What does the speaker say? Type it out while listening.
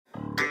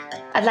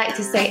I'd like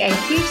to say a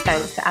huge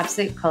thanks to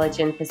Absolute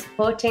Collagen for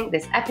supporting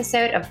this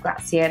episode of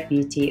Grazia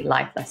Beauty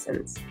Life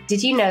Lessons.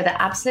 Did you know that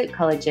Absolute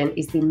Collagen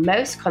is the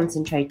most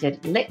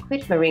concentrated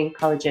liquid marine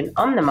collagen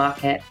on the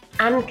market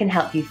and can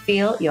help you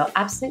feel your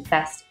absolute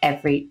best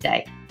every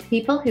day?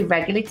 People who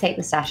regularly take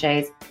the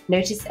sachets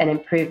notice an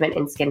improvement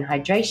in skin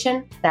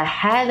hydration, their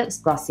hair looks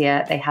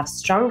glossier, they have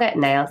stronger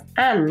nails,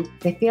 and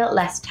they feel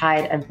less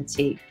tired and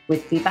fatigued.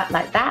 With feedback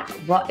like that,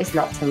 what is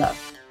not to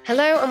love?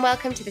 Hello and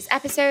welcome to this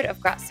episode of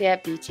Grazia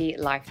Beauty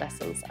Life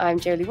Lessons. I'm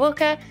Jolie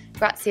Walker,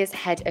 Grazia's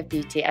Head of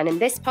Beauty, and in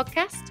this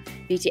podcast,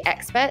 beauty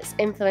experts,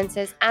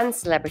 influencers and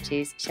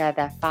celebrities share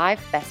their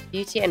 5 best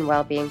beauty and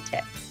well-being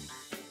tips.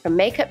 From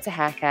makeup to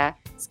haircare,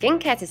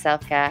 skincare to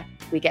self-care,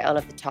 we get all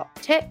of the top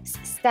tips,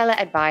 stellar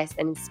advice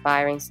and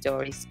inspiring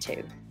stories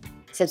too.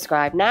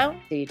 Subscribe now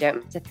so you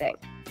don't miss a thing.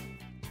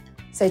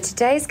 So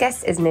today's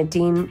guest is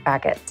Nadine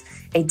Baggott,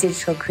 a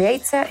digital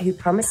creator who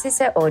promises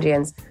her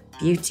audience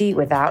beauty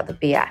without the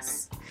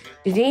BS.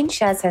 Nadine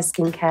shares her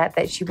skincare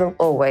that she will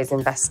always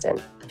invest in.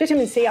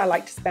 Vitamin C I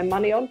like to spend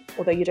money on,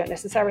 although you don't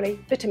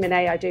necessarily. Vitamin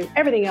A I do.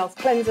 Everything else,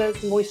 cleansers,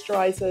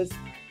 moisturisers,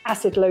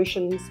 acid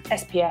lotions,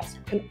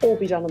 SPFs, can all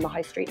be done on the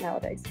high street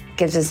nowadays.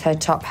 Gives us her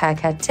top hair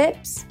care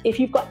tips. If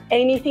you've got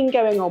anything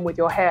going on with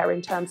your hair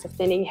in terms of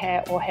thinning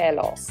hair or hair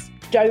loss,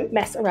 don't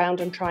mess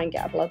around and try and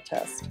get a blood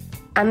test.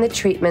 And the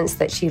treatments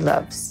that she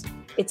loves.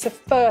 It's a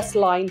first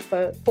line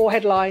for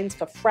forehead lines,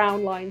 for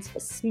frown lines, for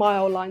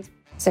smile lines.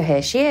 So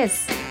here she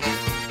is.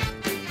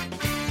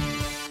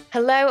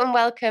 Hello and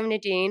welcome,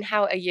 Nadine.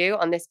 How are you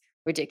on this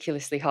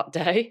ridiculously hot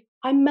day?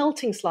 I'm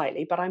melting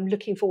slightly, but I'm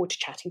looking forward to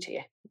chatting to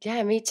you.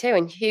 Yeah, me too.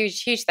 And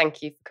huge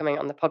thank you for coming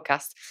on the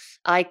podcast.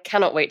 I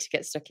cannot wait to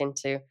get stuck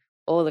into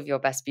all of your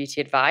best beauty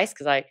advice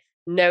because I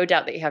no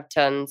doubt that you have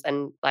tons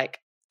and like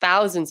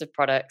thousands of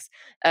products.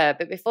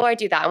 But before I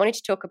do that, I wanted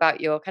to talk about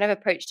your kind of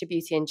approach to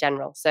beauty in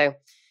general. So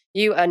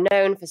you are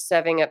known for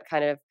serving up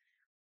kind of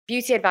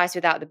beauty advice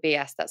without the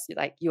BS. That's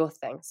like your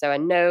thing. So a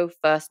no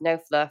fuss, no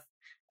fluff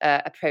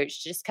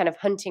approach to just kind of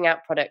hunting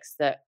out products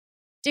that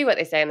do what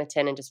they say on the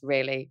tin and just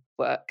really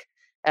work.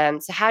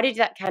 So how did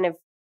that kind of,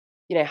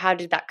 how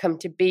did that come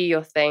to be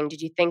your thing?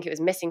 Did you think it was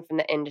missing from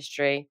the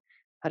industry?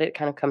 How did it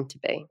kind of come to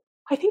be?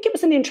 I think it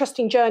was an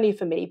interesting journey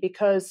for me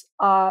because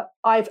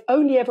I've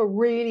only ever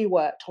really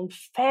worked on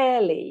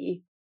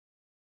fairly,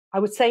 I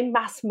would say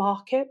mass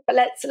market, but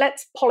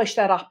let's polish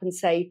that up and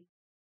say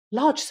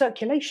large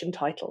circulation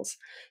titles.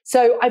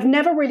 So I've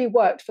never really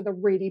worked for the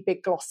really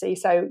big glossy.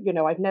 So,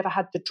 I've never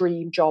had the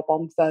dream job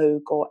on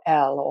Vogue or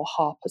Elle or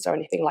Harper's or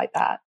anything like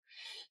that.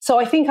 So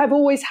I think I've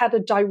always had a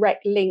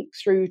direct link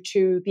through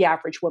to the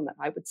average woman,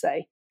 I would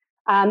say.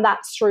 And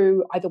that's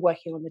through either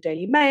working on the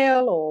Daily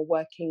Mail or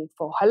working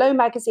for Hello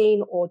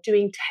Magazine or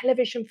doing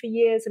television for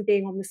years and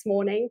being on This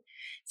Morning.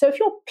 So if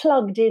you're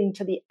plugged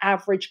into the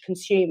average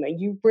consumer,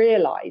 you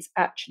realize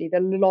actually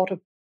that a lot of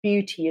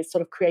beauty is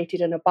sort of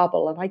created in a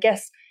bubble. And I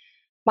guess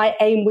my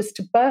aim was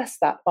to burst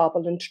that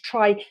bubble and to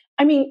try,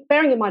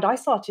 bearing in mind, I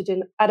started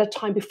at a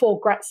time before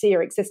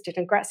Grazia existed,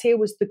 and Grazia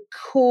was the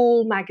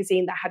cool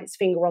magazine that had its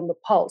finger on the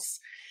pulse.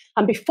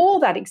 And before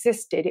that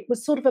existed, it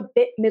was sort of a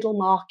bit middle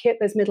market.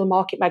 There's middle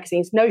market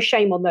magazines. No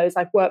shame on those.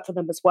 I've worked for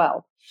them as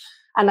well.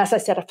 And as I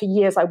said, for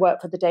years, I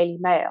worked for the Daily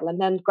Mail.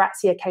 And then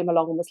Grazia came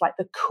along and was like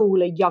the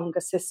cooler, younger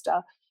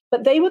sister.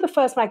 But they were the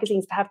first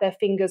magazines to have their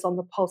fingers on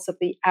the pulse of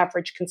the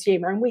average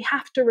consumer. And we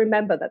have to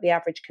remember that the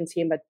average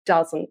consumer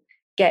doesn't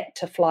get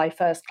to fly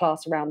first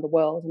class around the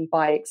world and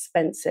buy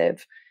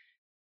expensive,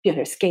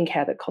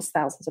 skincare that costs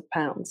thousands of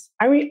pounds.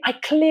 I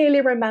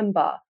clearly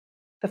remember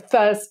the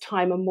first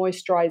time a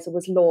moisturizer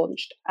was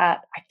launched I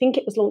think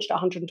it was launched at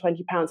 £120.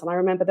 And I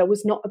remember there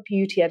was not a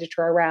beauty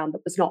editor around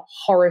that was not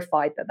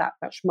horrified that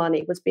much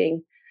money was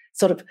being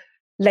sort of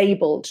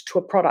labeled to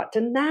a product.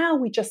 And now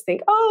we just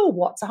think, oh,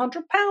 what's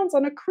 £100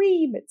 on a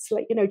cream? It's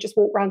like, just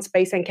walk around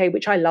Space NK,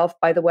 which I love,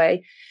 by the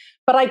way.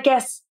 But I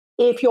guess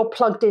if you're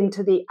plugged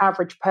into the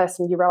average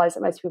person, you realize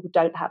that most people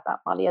don't have that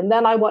money. And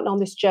then I went on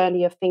this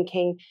journey of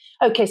thinking,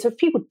 okay, so if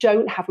people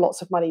don't have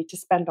lots of money to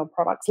spend on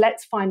products,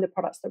 let's find the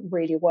products that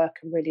really work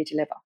and really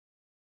deliver.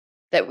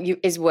 That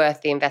is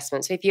worth the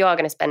investment. So if you are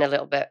going to spend a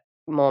little bit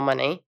more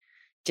money,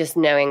 just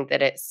knowing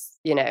that it's,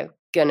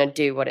 going to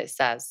do what it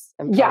says.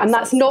 And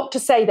that's not to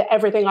say that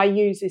everything I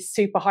use is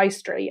super high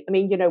street.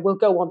 We'll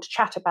go on to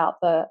chat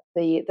about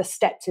the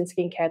steps in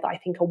skincare that I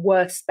think are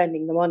worth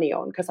spending the money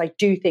on, because I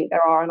do think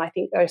there are, and I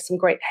think there are some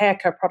great hair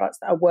care products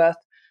that are worth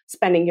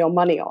spending your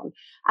money on.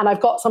 And I've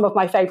got some of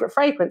my favorite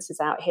fragrances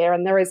out here,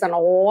 and there isn't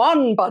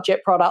one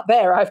budget product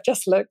there. I've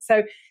just looked.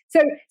 So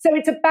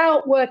it's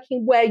about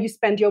working where you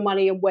spend your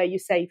money and where you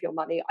save your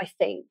money, I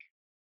think.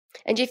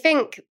 And do you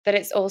think that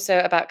it's also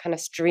about kind of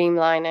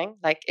streamlining?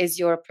 Like, is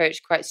your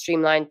approach quite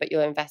streamlined, but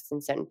you'll invest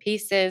in certain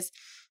pieces?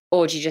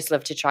 Or do you just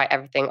love to try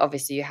everything?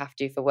 Obviously, you have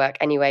to for work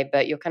anyway,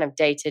 but your kind of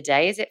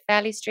day-to-day, is it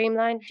fairly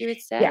streamlined, you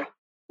would say?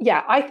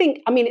 Yeah, I think,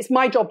 it's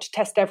my job to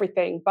test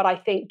everything, but I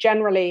think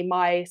generally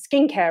my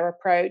skincare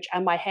approach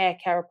and my hair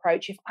care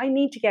approach, if I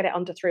need to get it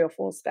under 3 or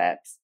 4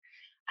 steps,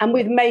 And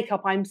with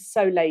makeup, I'm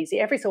so lazy.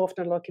 Every so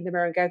often I look in the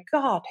mirror and go,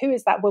 God, who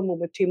is that woman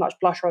with too much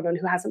blush on and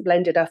who hasn't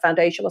blended her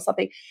foundation or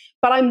something?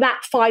 But I'm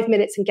that 5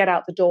 minutes and get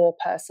out the door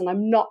person.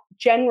 I'm not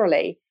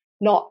generally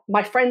not,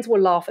 my friends will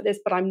laugh at this,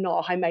 but I'm not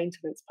a high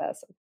maintenance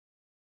person.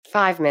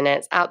 5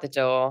 minutes out the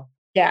door.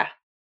 Yeah.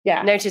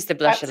 Yeah. Notice the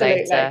blusher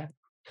later.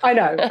 I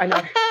know.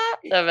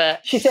 Love it.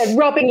 She said,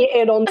 rubbing it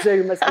in on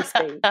Zoom as we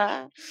speak.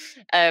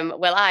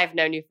 Well, I've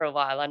known you for a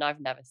while and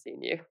I've never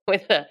seen you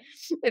with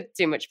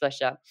too much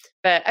blusher.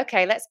 But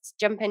okay, let's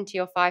jump into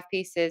your 5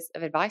 pieces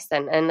of advice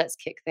then. And let's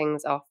kick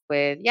things off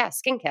with,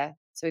 skincare.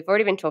 So we've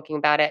already been talking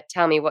about it.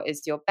 Tell me, what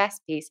is your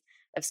best piece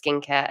of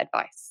skincare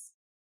advice?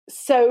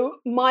 So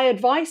my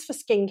advice for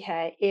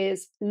skincare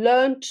is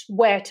learn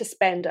where to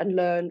spend and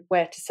learn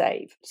where to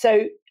save.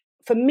 So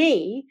for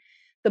me,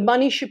 the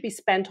money should be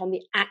spent on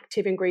the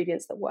active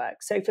ingredients that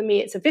work. So for me,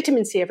 it's a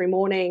vitamin C every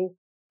morning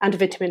and a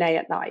vitamin A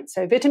at night.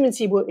 So vitamin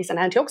C is an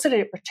antioxidant,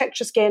 it protects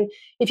your skin.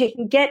 If you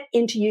can get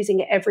into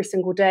using it every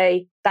single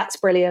day, that's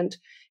brilliant.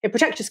 It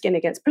protects your skin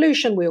against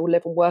pollution. We all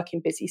live and work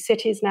in busy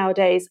cities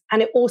nowadays.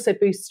 And it also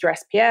boosts your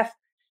SPF.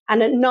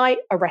 And at night,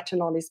 a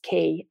retinol is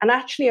key. And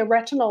actually a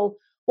retinol,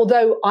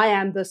 although I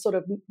am the sort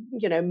of,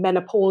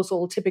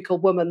 menopausal typical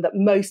woman that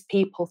most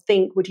people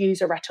think would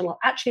use a retinol,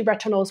 actually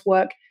retinols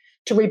work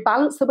to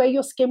rebalance the way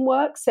your skin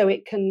works. So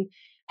it can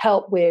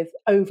help with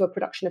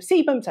overproduction of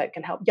sebum. So it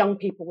can help young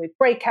people with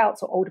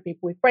breakouts or older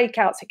people with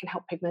breakouts. It can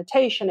help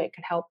pigmentation. It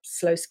can help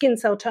slow skin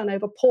cell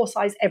turnover, pore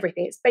size,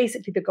 everything. It's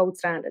basically the gold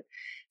standard.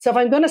 So if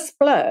I'm going to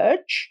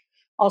splurge,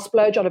 I'll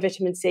splurge on a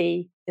vitamin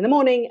C in the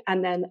morning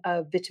and then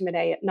a vitamin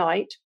A at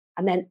night.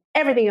 And then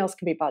everything else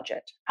can be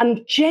budget.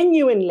 And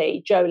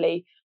genuinely,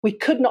 Jolie, we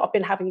could not have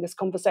been having this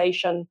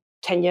conversation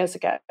 10 years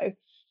ago.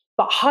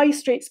 But high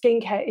street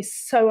skincare is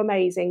so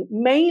amazing,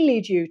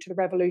 mainly due to the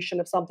revolution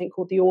of something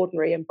called The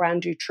Ordinary and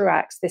Brandu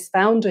Truax, this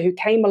founder who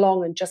came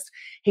along and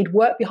he'd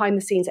worked behind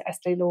the scenes at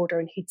Estee Lauder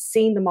and he'd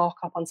seen the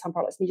markup on some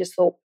products and he just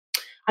thought,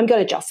 I'm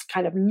going to just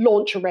kind of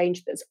launch a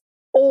range that's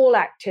all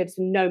actives,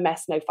 no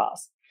mess, no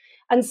fuss.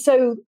 And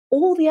so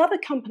all the other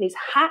companies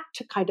had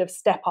to kind of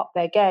step up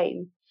their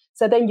game.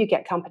 So then you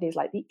get companies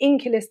like the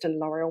Inkey List and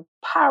L'Oreal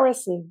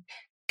Paris and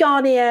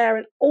Garnier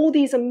and all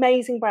these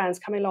amazing brands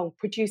coming along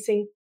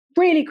producing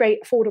really great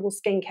affordable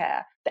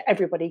skincare that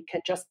everybody can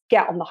just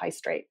get on the high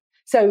street.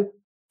 So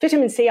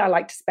vitamin C, I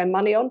like to spend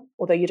money on,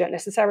 although you don't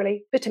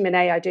necessarily. Vitamin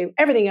A, I do.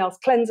 Everything else,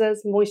 cleansers,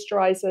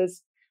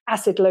 moisturizers,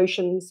 acid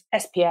lotions,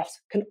 SPFs,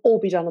 can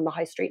all be done on the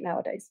high street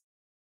nowadays.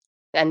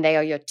 And they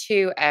are your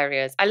 2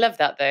 areas. I love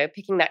that though,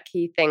 picking that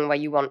key thing where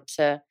you want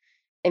to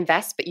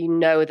invest, but you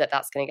know that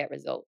that's going to get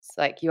results.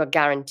 Like you are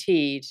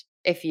guaranteed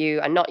if you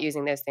are not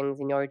using those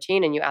things in your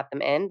routine and you add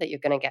them in, that you're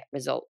going to get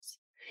results.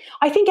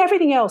 I think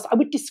everything else, I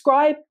would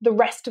describe the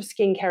rest of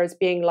skincare as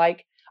being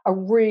like a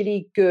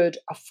really good,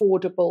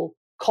 affordable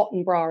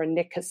cotton bra and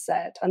knickers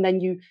set. And then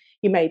you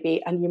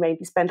maybe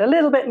spend a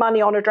little bit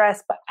money on a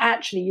dress, but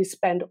actually you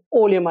spend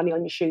all your money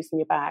on your shoes and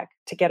your bag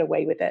to get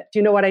away with it. Do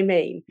you know what I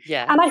mean?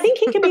 Yeah. And I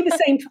think it can be the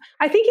same.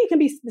 I think it can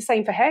be the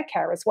same for hair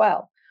care as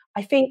well.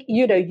 I think,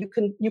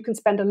 you can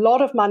spend a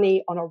lot of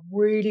money on a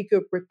really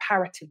good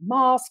reparative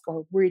mask or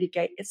a really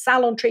great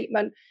salon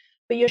treatment,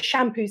 but your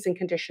shampoos and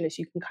conditioners,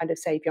 you can kind of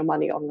save your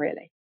money on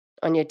really.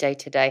 On your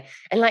day-to-day.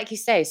 And like you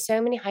say, so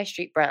many high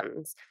street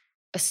brands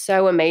are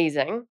so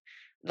amazing.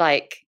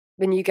 Like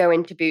when you go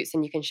into Boots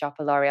and you can shop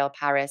a L'Oreal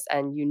Paris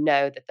and you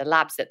know that the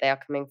labs that they are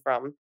coming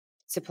from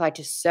supply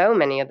to so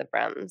many other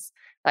brands.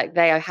 Like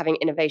they are having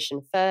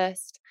innovation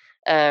first.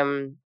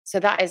 So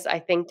that is, I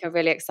think, a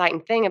really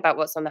exciting thing about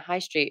what's on the high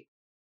street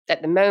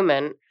at the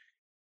moment.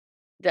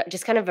 That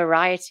just kind of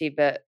variety,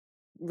 but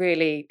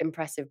really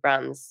impressive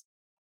brands.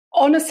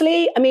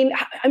 Honestly,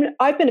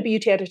 I've been a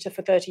beauty editor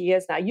for 30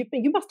 years now. You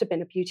must have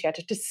been a beauty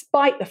editor,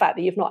 despite the fact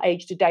that you've not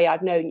aged a day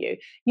I've known you.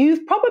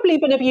 You've probably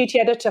been a beauty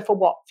editor for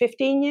what,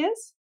 15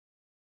 years?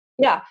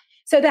 Yeah.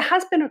 So there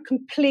has been a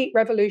complete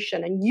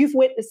revolution and you've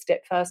witnessed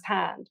it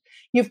firsthand.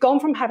 You've gone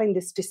from having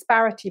this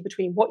disparity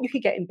between what you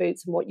could get in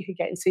Boots and what you could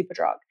get in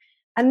Superdrug.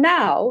 And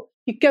now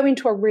you go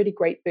into a really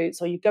great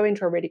Boots or you go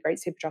into a really great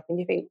Superdrug and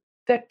you think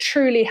there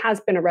truly has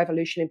been a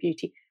revolution in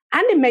beauty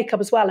and in makeup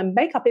as well. And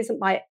makeup isn't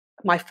my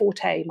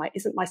forte,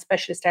 isn't my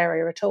specialist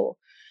area at all.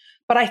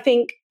 But I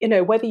think,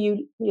 whether you're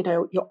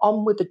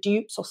on with the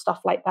dupes or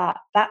stuff like that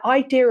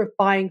idea of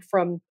buying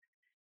from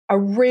a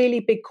really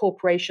big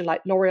corporation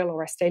like L'Oreal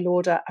or Estee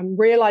Lauder and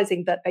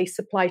realizing that they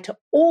supply to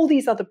all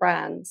these other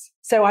brands.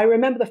 So I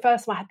remember the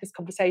first time I had this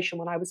conversation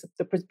when I was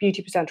the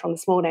beauty presenter on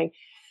This Morning.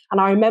 And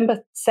I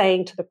remember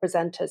saying to the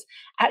presenters,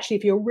 actually,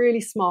 if you're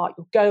really smart,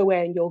 you'll go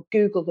away and you'll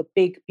Google the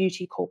big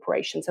beauty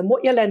corporations. And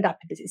what you'll end up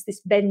with is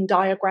this Venn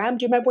diagram.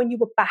 Do you remember when you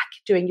were back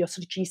doing your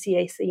sort of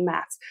GCSE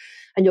maths?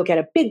 And you'll get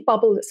a big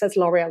bubble that says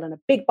L'Oreal and a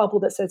big bubble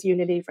that says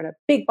Unilever and a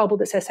big bubble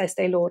that says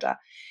Estee Lauder.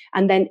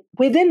 And then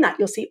within that,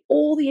 you'll see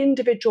all the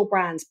individual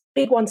brands,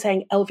 big one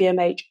saying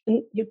LVMH.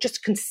 And you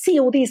just can see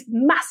all these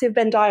massive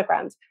Venn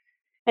diagrams.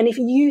 And if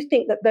you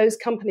think that those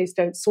companies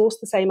don't source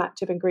the same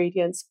active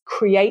ingredients,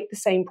 create the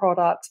same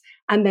products,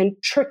 and then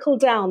trickle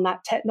down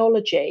that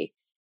technology,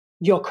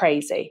 you're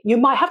crazy. You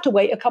might have to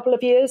wait a couple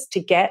of years to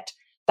get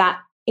that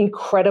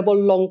incredible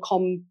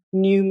Lancome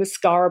new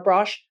mascara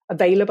brush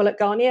available at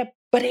Garnier,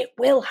 but it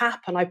will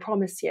happen, I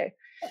promise you.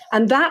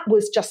 And that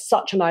was just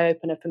such an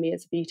eye-opener for me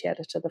as a beauty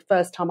editor, the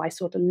first time I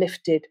sort of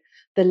lifted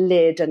the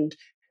lid and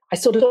I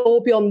sort of saw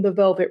beyond the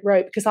velvet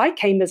rope, because I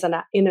came as an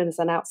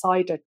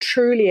outsider,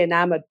 truly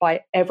enamored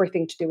by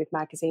everything to do with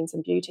magazines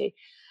and beauty.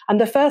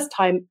 And the first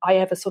time I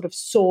ever sort of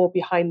saw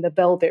behind the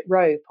velvet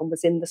rope and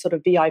was in the sort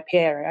of VIP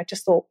area, I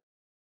just thought,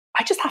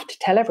 I just have to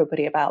tell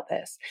everybody about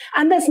this.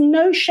 And there's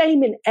no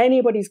shame in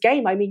anybody's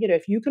game. I mean,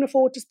 if you can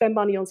afford to spend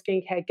money on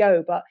skincare,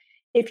 go. But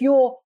if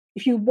you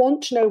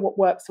want to know what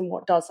works and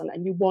what doesn't,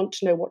 and you want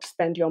to know what to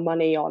spend your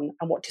money on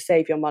and what to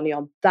save your money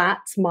on,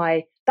 that's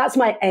my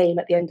aim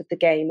at the end of the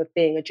game of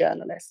being a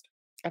journalist.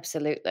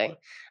 Absolutely.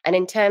 And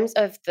in terms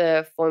of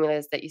the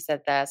formulas that you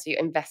said there, so you're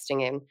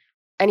investing in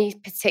any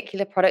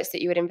particular products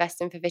that you would invest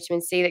in for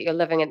vitamin C that you're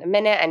loving at the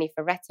minute? Any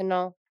for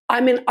retinol? I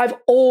mean, I've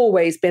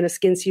always been a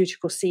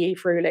SkinCeutical CE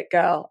Ferulic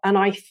girl. And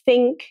I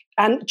think,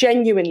 and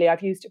genuinely,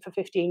 I've used it for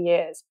 15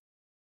 years.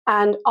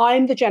 And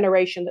I'm the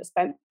generation that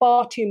spent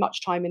far too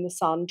much time in the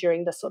sun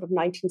during the sort of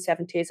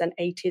 1970s and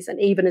 80s,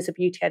 and even as a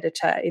beauty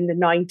editor in the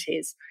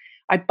 90s.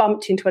 I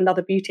bumped into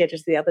another beauty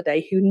editor the other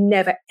day who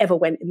never, ever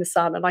went in the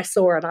sun. And I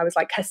saw her and I was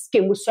like, her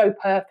skin was so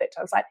perfect.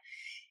 I was like,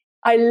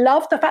 I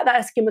love the fact that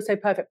her skin was so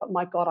perfect, but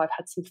my God, I've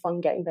had some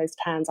fun getting those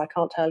tans, I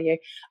can't tell you.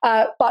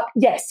 But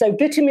yes, so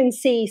vitamin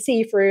C,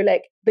 CE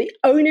Ferulic. The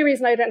only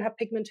reason I don't have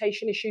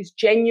pigmentation issues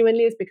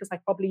genuinely is because I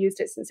probably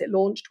used it since it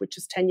launched, which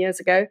was 10 years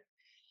ago.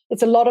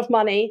 It's a lot of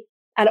money.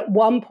 And at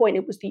one point,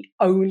 it was the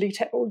only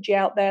technology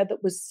out there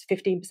that was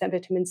 15%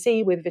 vitamin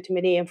C with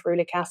vitamin E and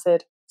ferulic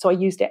acid. So I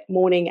used it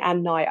morning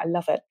and night. I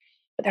love it.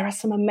 But there are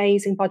some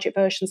amazing budget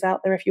versions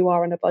out there if you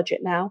are on a budget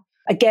now.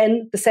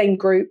 Again, the same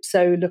group.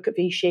 So look at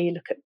Vichy,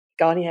 look at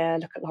Garnier,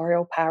 look at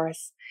L'Oréal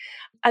Paris.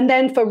 And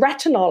then for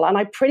retinol, and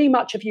I pretty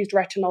much have used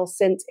retinol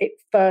since it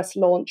first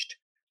launched,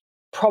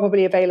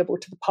 probably available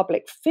to the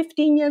public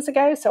 15 years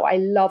ago. So I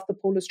love the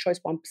Paula's Choice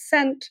 1%,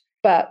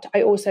 but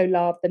I also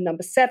love the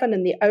number 7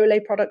 and the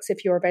Olay products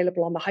if you're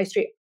available on the high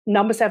street.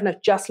 Number 7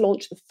 have just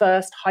launched the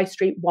first high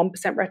street 1%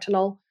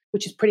 retinol,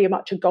 which is pretty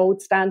much a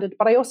gold standard.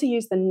 But I also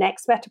use the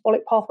next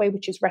metabolic pathway,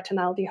 which is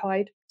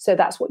retinaldehyde. So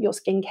that's what your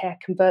skincare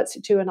converts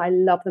it to. And I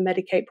love the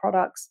Medik8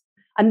 products.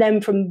 And then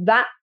from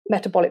that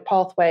metabolic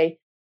pathway,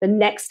 the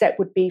next step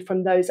would be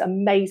from those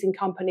amazing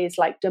companies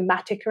like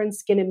Dermatica and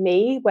Skin and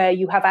Me, where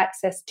you have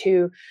access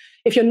to,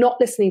 if you're not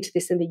listening to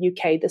this in the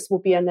UK, this will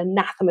be an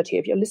anathema to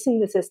you. If you're listening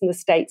to this in the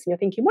States and you're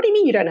thinking, what do you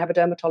mean you don't have a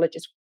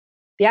dermatologist?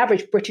 The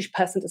average British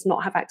person does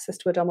not have access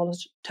to a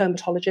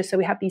dermatologist. So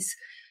we have these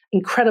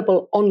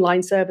incredible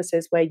online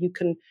services where you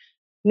can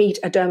meet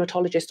a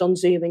dermatologist on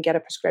Zoom and get a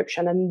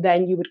prescription. And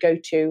then you would go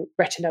to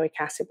retinoic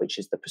acid, which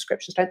is the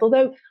prescription strength.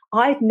 Although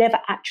I've never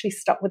actually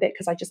stuck with it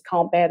because I just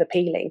can't bear the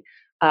peeling.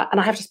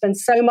 And I have to spend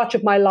so much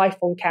of my life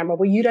on camera.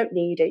 Well, you don't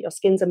need it. Your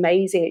skin's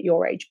amazing at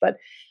your age. But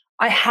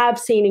I have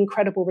seen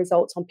incredible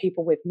results on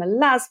people with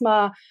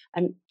melasma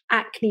and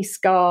acne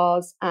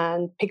scars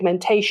and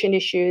pigmentation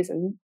issues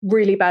and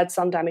really bad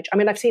sun damage. I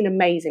mean, I've seen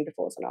amazing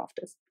befores and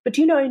afters. But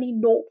do you know only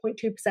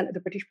 0.2% of the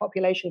British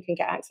population can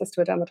get access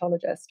to a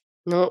dermatologist?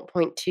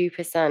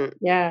 0.2%.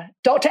 Yeah.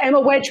 Dr.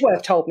 Emma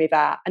Wedgeworth told me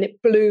that, and it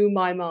blew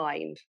my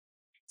mind.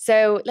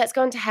 So let's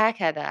go on to hair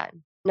care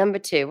then. Number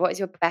 2, what is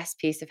your best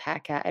piece of hair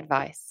care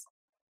advice?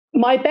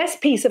 My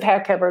best piece of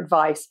hair care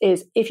advice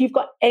is if you've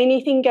got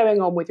anything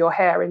going on with your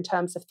hair in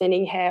terms of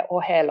thinning hair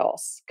or hair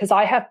loss, because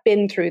I have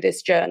been through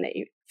this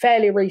journey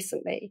fairly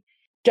recently,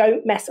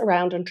 don't mess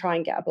around and try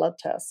and get a blood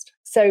test.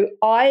 So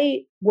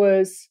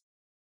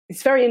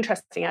it's very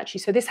interesting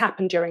actually. So this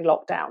happened during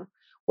lockdown.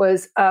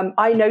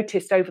 I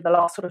noticed over the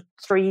last sort of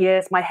 3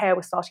 years, my hair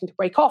was starting to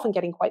break off and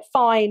getting quite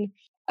fine.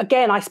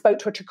 Again, I spoke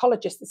to a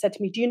trichologist that said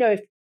to me, do you know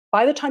if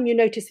by the time you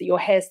notice that your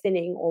hair's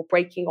thinning or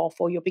breaking off,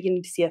 or you're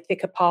beginning to see a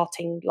thicker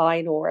parting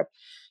line or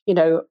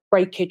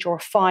breakage or a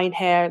fine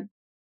hair,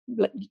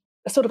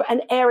 sort of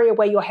an area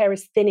where your hair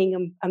is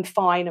thinning and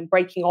fine and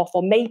breaking off,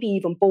 or maybe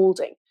even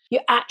balding, you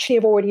actually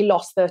have already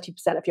lost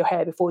 30% of your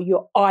hair before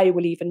your eye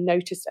will even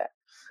notice it.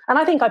 And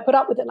I think I put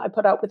up with it and I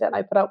put up with it and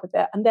I put up with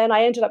it. And then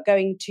I ended up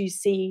going to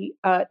see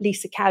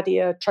Lisa Caddy,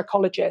 a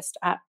trichologist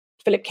at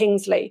Philip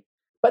Kingsley.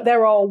 But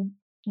there are,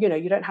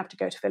 you don't have to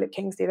go to Philip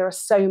Kingsley. There are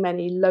so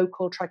many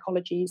local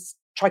trichologists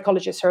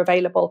who are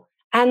available,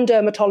 and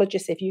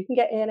dermatologists if you can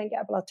get in and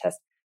get a blood test.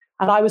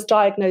 And I was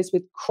diagnosed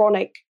with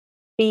chronic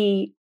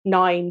B9,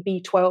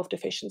 B12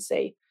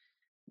 deficiency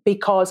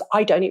because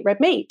I don't eat red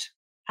meat.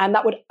 And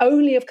that would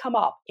only have come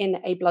up in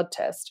a blood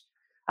test.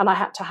 And I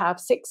had to have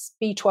 6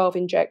 B12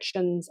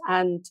 injections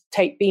and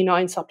take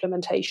B9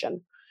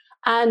 supplementation.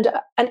 And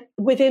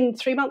within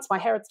 3 months, my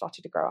hair had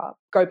started to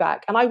grow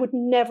back. And I would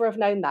never have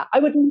known that. I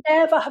would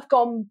never have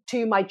gone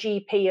to my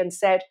GP and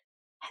said,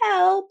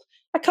 help,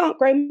 I can't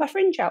grow my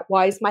fringe out.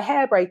 Why is my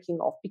hair breaking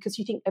off? Because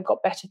you think they've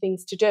got better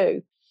things to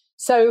do.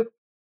 So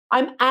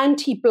I'm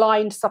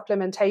anti-blind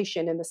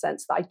supplementation in the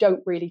sense that I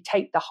don't really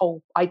take the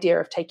whole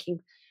idea of taking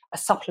a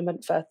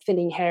supplement for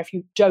thinning hair if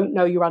you don't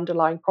know your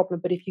underlying problem.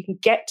 But if you can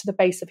get to the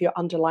base of your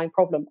underlying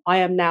problem, I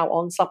am now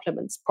on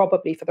supplements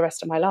probably for the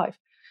rest of my life.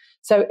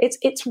 So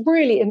it's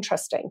really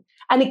interesting.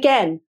 And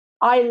again,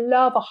 I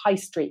love a high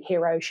street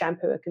hero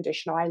shampoo and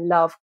conditioner. I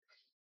love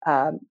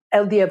the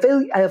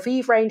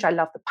Elvive range. I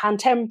love the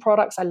Pantene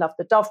products. I love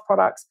the Dove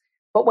products.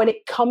 But when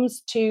it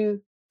comes to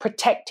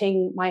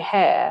protecting my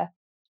hair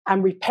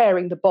and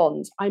repairing the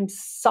bonds, I'm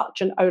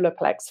such an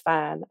Olaplex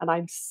fan, and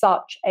I'm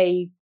such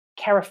a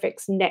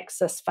Kerafix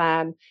Nexus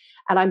fan,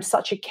 and I'm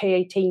such a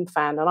K18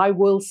 fan, and I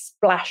will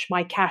splash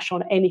my cash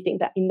on anything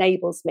that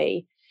enables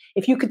me.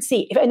 If you could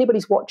see, if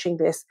anybody's watching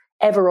this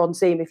ever on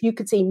Zoom, if you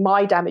could see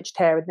my damaged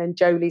hair and then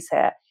Jolie's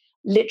hair,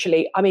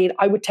 literally, I mean,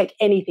 I would take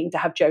anything to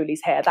have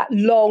Jolie's hair, that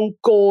long,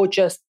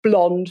 gorgeous,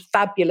 blonde,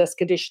 fabulous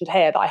conditioned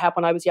hair that I had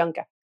when I was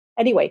younger.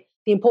 Anyway,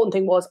 the important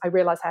thing was I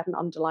realized I had an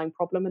underlying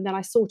problem, and then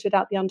I sorted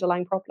out the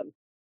underlying problem.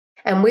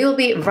 And we will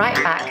be right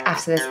back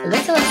after this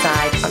little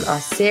aside on our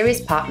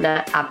series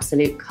partner,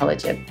 Absolute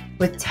Collagen.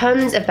 With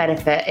tons of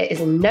benefit, it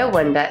is no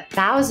wonder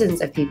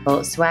thousands of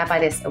people swear by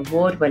this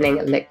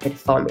award-winning liquid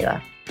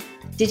formula.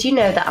 Did you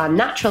know that our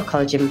natural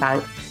collagen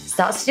bank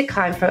starts to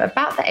decline from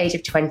about the age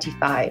of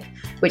 25,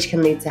 which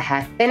can lead to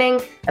hair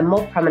thinning and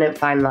more prominent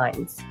fine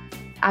lines?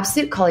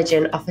 Absolute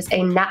Collagen offers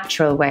a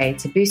natural way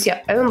to boost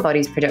your own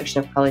body's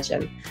production of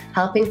collagen,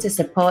 helping to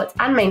support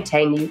and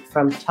maintain you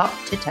from top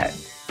to toe,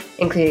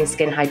 including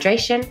skin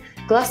hydration,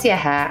 glossier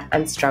hair,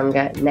 and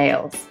stronger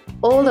nails.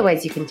 All the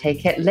ways you can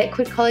take it,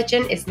 liquid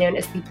collagen is known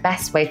as the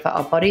best way for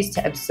our bodies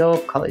to absorb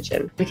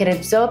collagen. We can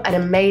absorb an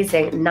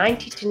amazing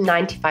 90 to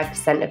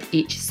 95% of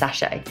each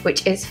sachet,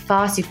 which is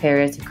far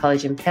superior to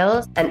collagen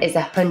pills and is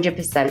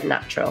 100%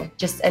 natural.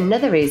 Just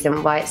another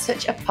reason why it's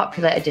such a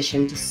popular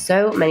addition to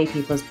so many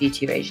people's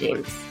beauty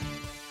regimes.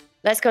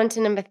 Let's go on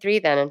to number 3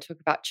 then and talk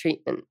about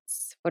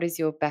treatments. What is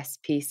your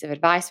best piece of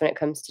advice when it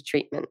comes to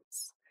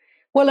treatments?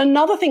 Well,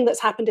 another thing that's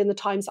happened in the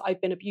times that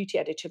I've been a beauty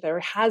editor, there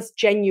has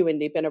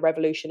genuinely been a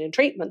revolution in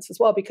treatments as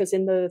well, because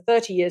in the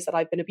 30 years that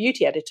I've been a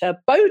beauty editor,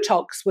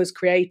 Botox was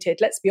created,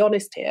 let's be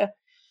honest here.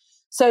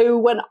 So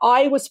when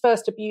I was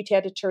first a beauty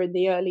editor in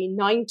the early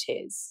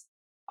 90s,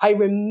 I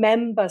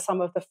remember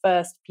some of the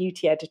first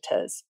beauty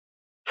editors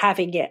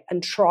having it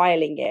and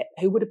trialing it,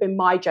 who would have been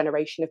my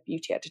generation of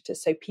beauty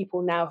editors, so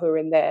people now who are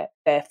in their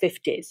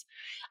 50s.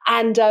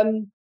 And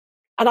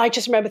I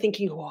just remember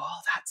thinking,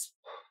 that's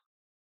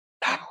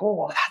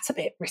a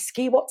bit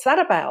risky. What's that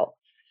about?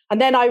 And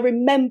then I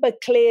remember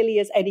clearly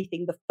as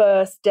anything, the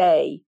first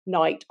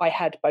night I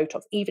had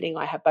Botox, evening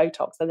I had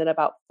Botox. And then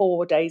about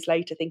 4 days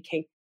later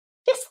thinking,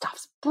 this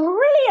stuff's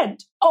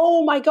brilliant.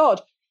 Oh my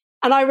God.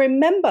 And I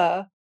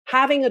remember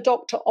having a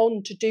doctor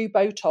on to do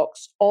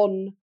Botox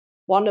on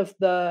one of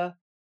the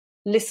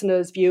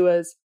listeners,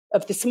 viewers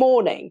of This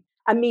Morning,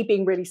 and me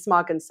being really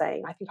smug and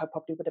saying, I think I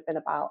probably would have been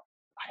about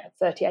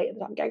 38 at the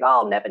time, going,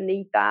 I'll never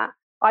need that.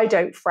 I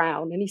don't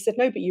frown. And he said,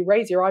 no, but you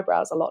raise your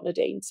eyebrows a lot,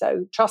 Nadine.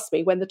 So trust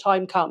me, when the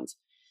time comes.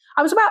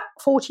 I was about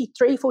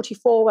 43,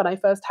 44 when I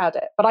first had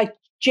it. But I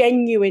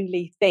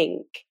genuinely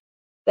think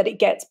that it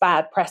gets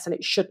bad press, and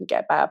it shouldn't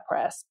get bad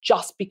press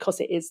just because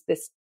it is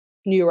this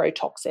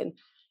neurotoxin.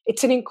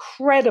 It's an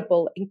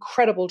incredible,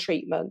 incredible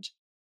treatment.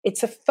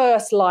 It's a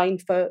first line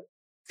for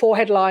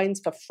forehead lines,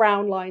 for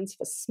frown lines,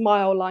 for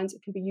smile lines.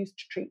 It can be used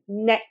to treat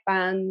neck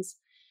bands.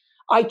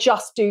 I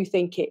just do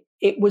think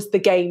it was the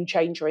game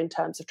changer in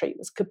terms of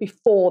treatments. Because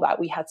before that,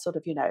 we had sort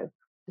of, a little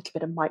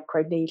bit of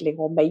micro needling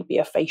or maybe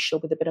a facial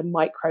with a bit of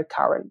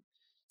microcurrent.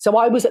 So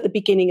I was at the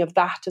beginning of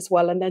that as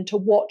well. And then to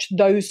watch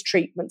those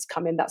treatments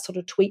come in, that sort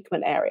of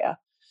tweakment area.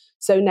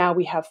 So now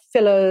we have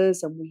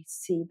fillers, and we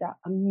see that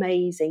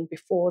amazing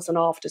befores and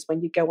afters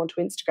when you go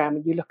onto Instagram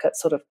and you look at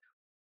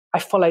I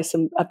follow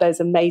some of those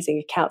amazing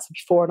accounts of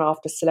before and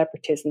after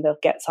celebrities, and they'll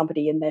get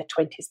somebody in their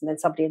 20s and then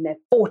somebody in their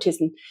 40s.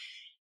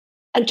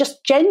 And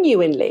just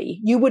genuinely,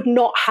 you would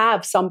not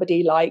have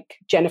somebody like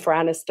Jennifer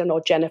Aniston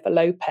or Jennifer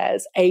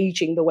Lopez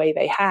aging the way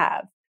they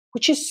have,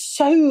 which is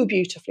so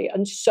beautifully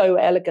and so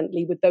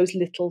elegantly with those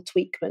little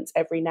tweakments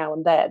every now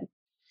and then.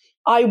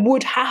 I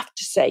would have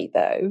to say,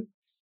 though,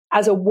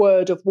 as a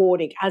word of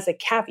warning, as a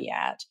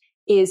caveat,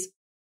 is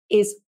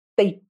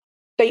they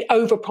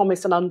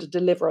overpromise and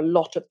underdeliver a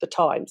lot of the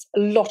times. A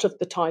lot of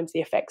the times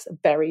the effects are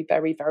very,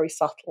 very, very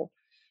subtle.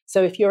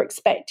 So if you're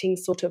expecting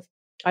sort of,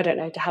 I don't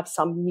know, to have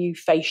some new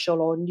facial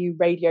or new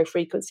radio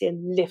frequency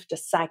and lift a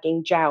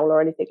sagging jowl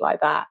or anything like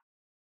that,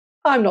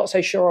 I'm not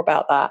so sure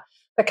about that.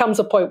 There comes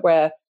a point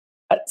where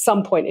at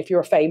some point, if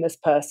you're a famous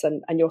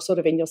person and you're sort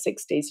of in your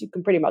 60s, you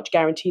can pretty much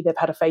guarantee they've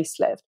had a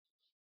facelift.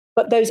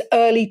 But those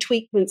early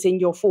tweakments in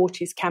your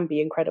 40s can be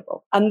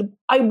incredible. And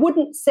I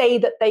wouldn't say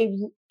that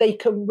they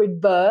can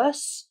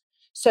reverse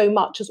so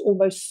much as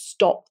almost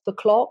stop the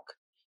clock.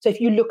 So if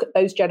you look at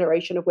those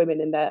generation of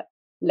women in their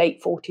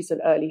late 40s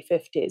and early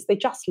 50s, they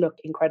just look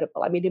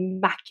incredible. I mean,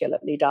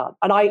 immaculately done.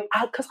 And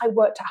because I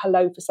worked at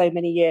Hello for so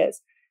many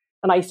years,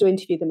 and I used to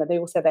interview them, and they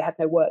all said they had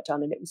no work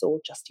done, and it was all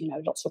just,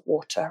 lots of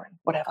water and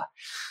whatever.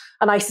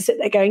 And I used to sit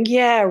there going,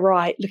 yeah,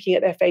 right, looking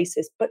at their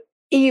faces. But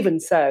even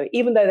so,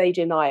 even though they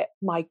deny it,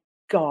 my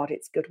God,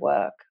 it's good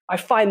work. I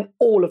find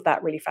all of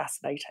that really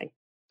fascinating.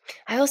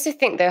 I also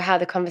think, though, how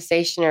the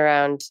conversation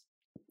around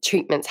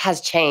treatments has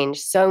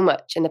changed so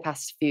much in the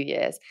past few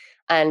years.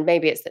 And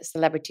maybe it's that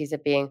celebrities are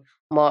being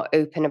more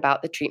open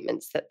about the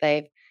treatments that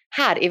they've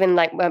had. Even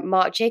like when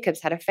Marc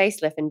Jacobs had a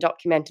facelift and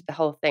documented the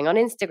whole thing on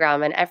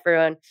Instagram, and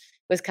everyone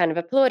was kind of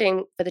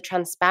applauding for the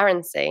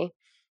transparency.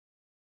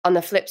 On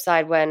the flip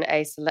side, when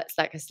a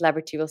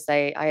celebrity will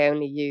say, I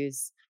only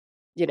use,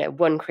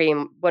 one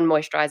cream, one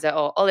moisturizer,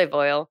 or olive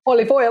oil.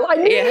 Olive oil. I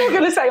knew you were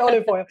going to say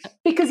olive oil,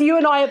 because you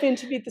and I have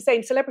interviewed the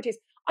same celebrities.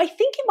 I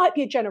think it might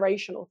be a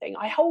generational thing.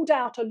 I hold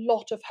out a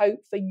lot of hope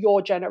for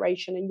your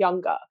generation and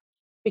younger,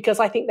 because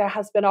I think there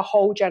has been a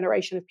whole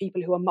generation of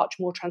people who are much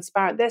more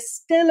transparent. There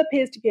still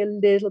appears to be a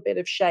little bit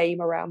of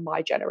shame around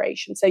my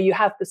generation. So you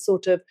have the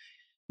sort of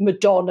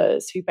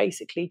Madonnas who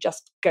basically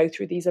just go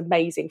through these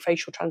amazing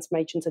facial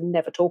transformations and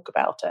never talk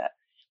about it.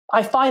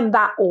 I find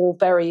that all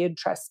very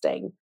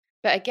interesting.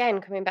 But again,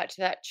 coming back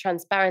to that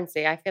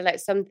transparency, I feel like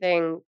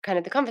something kind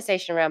of the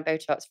conversation around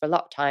Botox for a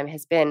lot of time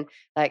has been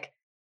like,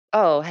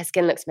 oh, her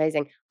skin looks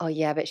amazing. Oh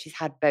yeah, but she's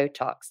had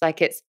Botox.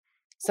 Like it's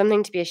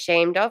something to be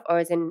ashamed of, or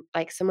as in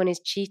like someone is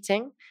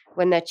cheating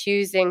when they're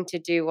choosing to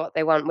do what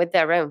they want with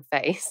their own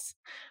face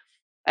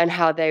and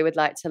how they would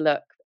like to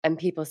look. And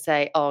people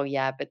say, oh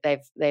yeah, but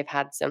they've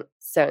had some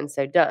so and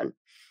so done.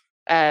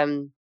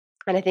 And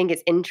I think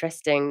it's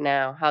interesting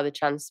now how the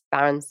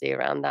transparency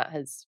around that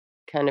has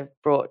kind of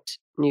brought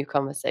new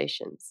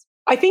conversations.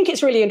 I think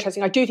it's really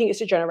interesting. I do think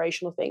it's a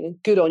generational thing, and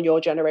good on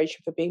your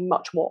generation for being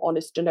much more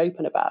honest and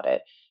open about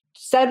it.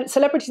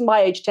 Celebrities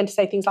my age tend to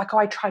say things like, oh,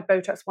 I tried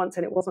Botox once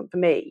and it wasn't for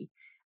me.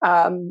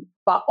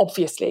 But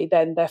obviously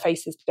then their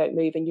faces don't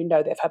move and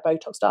they've had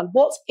Botox done.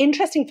 What's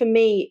interesting for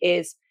me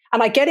is,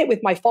 and I get it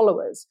with my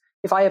followers,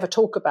 if I ever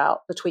talk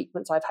about the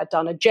treatments I've had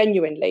done, and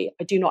genuinely,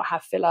 I do not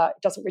have filler.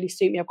 It doesn't really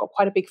suit me. I've got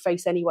quite a big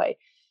face anyway.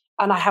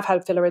 And I have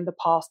had filler in the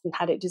past and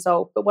had it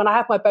dissolved. But when I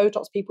have my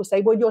Botox, people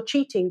say, well, you're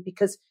cheating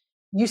because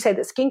you say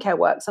that skincare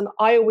works. And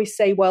I always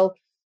say, well,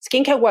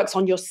 skincare works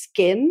on your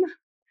skin.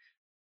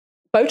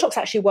 Botox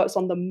actually works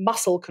on the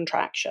muscle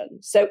contraction.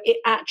 So it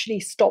actually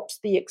stops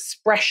the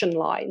expression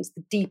lines,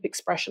 the deep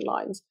expression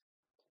lines.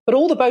 But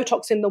all the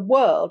Botox in the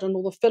world and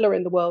all the filler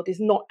in the world is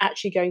not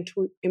actually going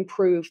to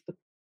improve the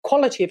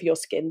quality of your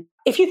skin.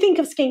 If you think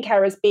of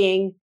skincare as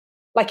being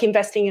like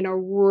investing in a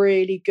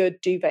really good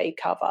duvet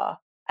cover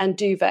and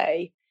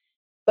duvet,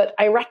 but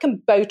I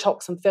reckon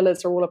Botox and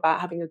fillers are all about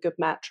having a good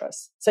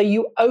mattress. So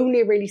you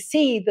only really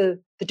see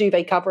the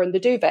duvet cover and the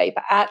duvet,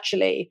 but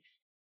actually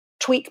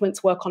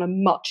treatments work on a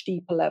much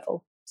deeper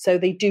level. So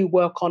they do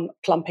work on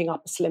plumping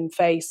up a slim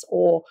face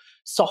or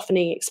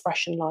softening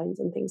expression lines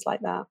and things like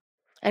that.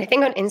 And I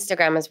think on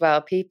Instagram as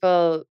well,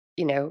 people,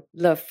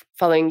 love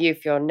following you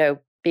for your no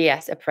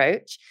BS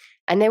approach.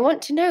 And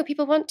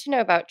people want to know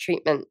about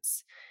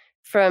treatments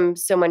from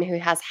someone who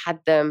has had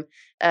them,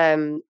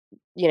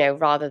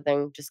 rather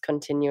than just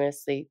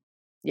continuously,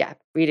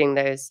 reading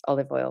those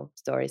olive oil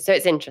stories. So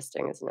it's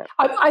interesting, isn't it?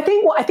 I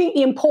think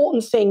the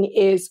important thing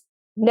is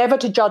never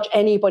to judge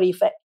anybody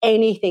for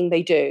anything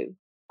they do.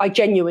 I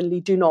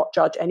genuinely do not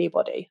judge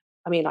anybody.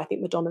 I mean, I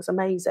think Madonna's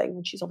amazing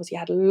and she's obviously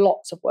had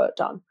lots of work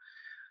done.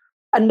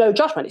 And no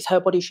judgment, it's her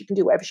body, she can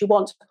do whatever she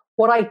wants.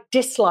 What I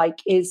dislike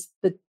is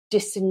the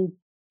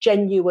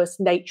disingenuous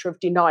nature of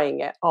denying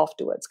it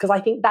afterwards, because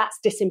I think that's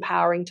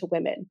disempowering to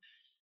women.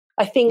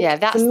 I think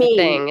that's for me,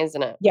 the thing,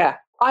 isn't it? Yeah,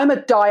 I'm a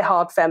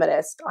diehard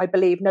feminist. I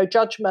believe no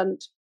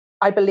judgment,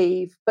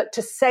 but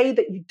to say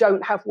that you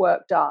don't have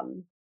work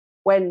done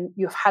when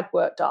you've had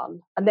work done,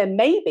 and then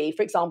maybe,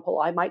 for example,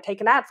 I might take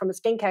an ad from a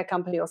skincare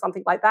company or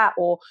something like that,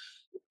 or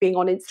being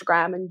on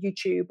Instagram and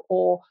YouTube,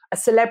 or a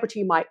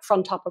celebrity might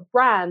front up a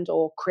brand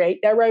or create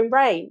their own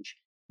range.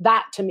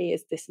 That to me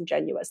is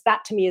disingenuous.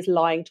 That to me is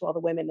lying to other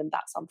women, and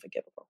that's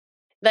unforgivable.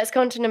 Let's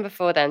go on to number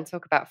 4 then,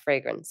 talk about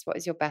fragrance. What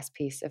is your best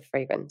piece of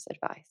fragrance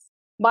advice?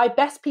 My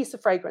best piece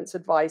of fragrance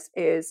advice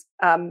is,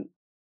 and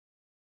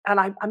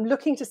I'm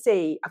looking to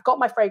see, I've got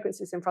my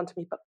fragrances in front of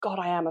me, but God,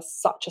 I am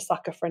such a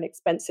sucker for an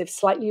expensive,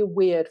 slightly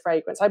weird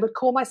fragrance. I would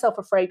call myself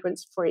a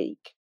fragrance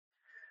freak.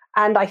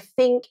 And I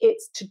think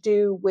it's to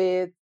do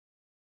with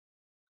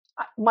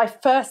my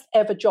first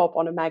ever job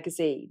on a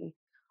magazine.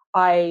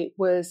 I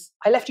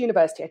left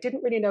university. I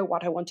didn't really know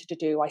what I wanted to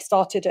do. I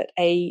started at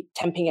a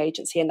temping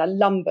agency and I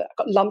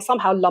got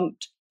somehow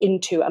lumped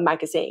into a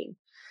magazine.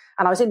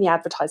 And I was in the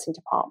advertising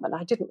department.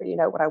 I didn't really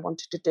know what I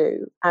wanted to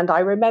do. And I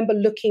remember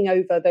looking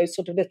over those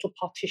sort of little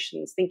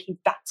partitions thinking,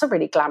 that's a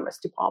really glamorous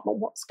department.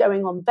 What's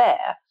going on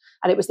there?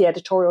 And it was the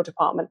editorial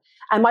department.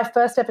 And my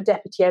first ever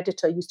deputy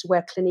editor used to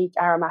wear Clinique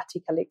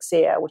Aromatic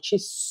Elixir, which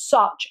is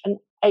such an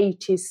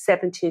 80s,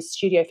 70s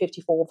Studio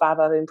 54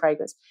 Vavarin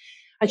fragrance.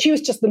 And she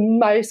was just the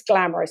most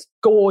glamorous,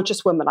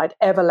 gorgeous woman I'd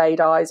ever laid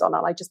eyes on.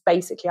 And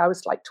I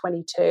was like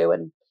 22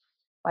 and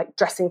like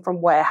dressing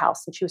from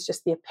warehouse. And she was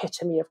just the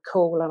epitome of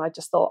cool. And I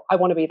just thought, I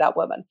want to be that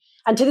woman.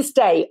 And to this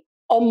day,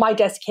 on my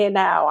desk here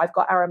now, I've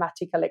got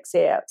Aromatic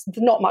Elixir. There's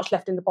not much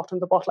left in the bottom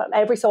of the bottle. And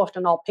every so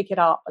often I'll pick it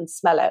up and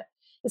smell it.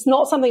 It's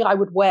not something I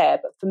would wear,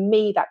 but for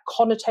me, that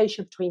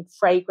connotation between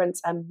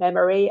fragrance and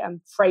memory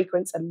and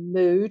fragrance and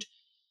mood,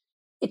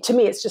 to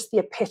me, it's just the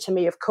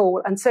epitome of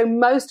cool. And so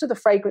most of the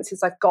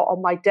fragrances I've got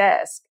on my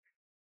desk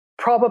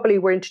probably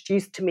were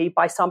introduced to me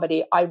by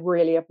somebody I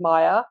really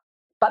admire,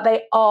 but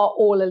they are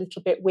all a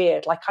little bit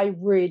weird. Like I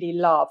really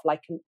love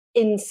like an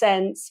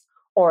incense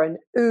or an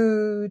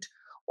oud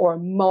or a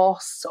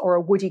moss or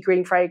a woody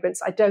green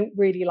fragrance. I don't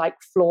really like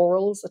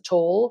florals at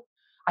all.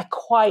 I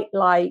quite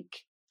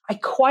like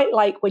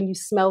when you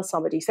smell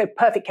somebody. So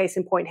perfect case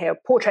in point here,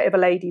 Portrait of a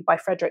Lady by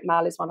Frederic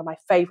Malle is one of my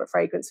favorite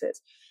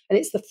fragrances. And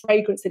it's the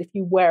fragrance that if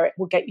you wear it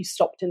will get you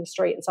stopped in the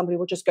street and somebody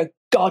will just go,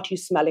 God, you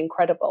smell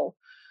incredible.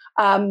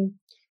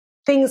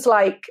 Things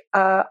like,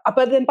 but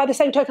then by the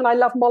same token, I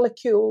love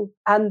Molecule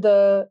and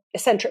the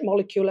Eccentric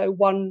Moleculo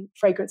 1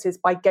 fragrances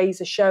by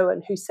Geza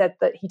Schoen, who said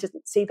that he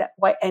didn't see that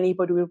why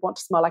anybody would want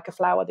to smell like a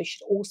flower. They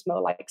should all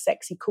smell like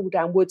sexy, cool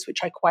down woods,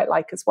 which I quite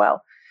like as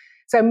well.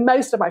 So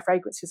most of my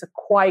fragrances are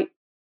quite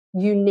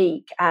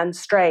unique and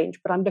strange,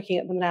 but I'm looking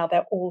at them now.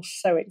 They're all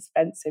so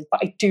expensive, but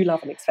I do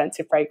love an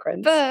expensive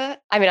fragrance.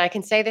 But I mean, I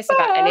can say this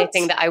about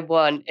anything that I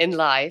want in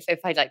life. If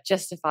I like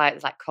justify it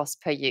as like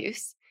cost per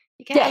use,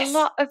 you get a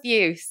lot of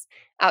use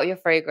out of your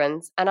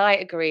fragrance. And I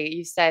agree.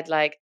 You said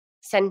like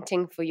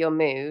scenting for your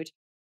mood.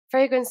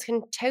 Fragrance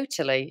can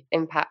totally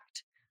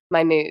impact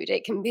my mood.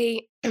 It can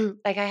be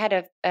like I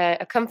had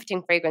a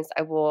comforting fragrance that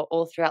I wore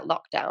all throughout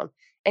lockdown,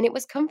 and it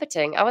was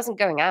comforting. I wasn't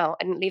going out.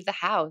 I didn't leave the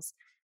house,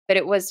 but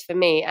it was for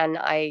me. And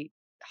I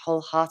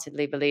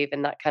wholeheartedly believe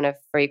in that kind of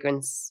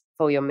fragrance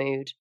for your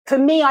mood. For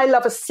me, I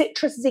love a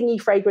citrus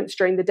zingy fragrance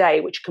during the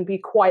day, which can be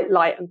quite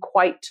light and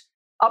quite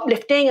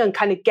uplifting and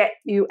kind of get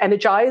you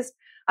energized.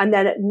 And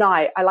then at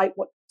night, I like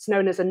what's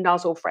known as a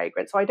nuzzle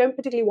fragrance. So I don't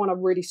particularly want a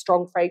really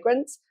strong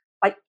fragrance.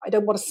 Like I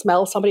don't want to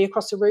smell somebody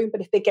across the room, but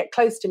if they get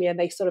close to me and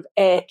they sort of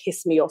air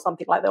kiss me or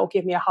something like that, or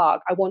give me a hug,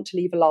 I want to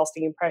leave a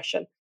lasting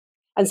impression.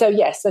 And so,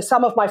 yes, so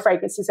some of my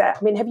fragrances there.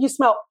 I mean, have you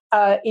smelled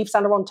Yves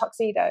Saint Laurent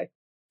Tuxedo?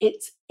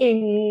 It's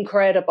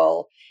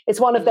incredible. It's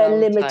one of their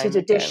limited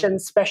edition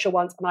special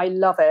ones, and I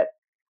love it.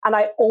 And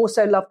I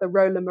also love the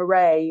Roland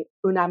Mouret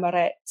Une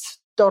Amourette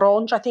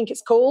d'Orange, I think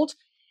it's called.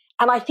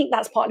 And I think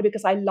that's partly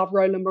because I love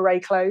Roland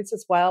Mouret clothes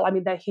as well. I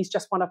mean, he's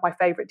just one of my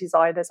favorite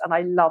designers, and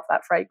I love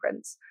that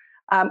fragrance.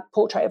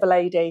 Portrait of a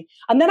Lady.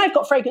 And then I've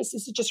got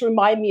fragrances that just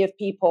remind me of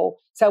people.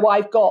 So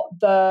I've got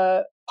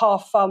the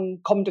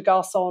Parfum Comme des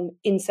Garçons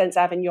Incense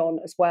Avignon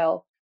as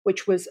well,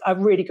 which was a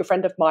really good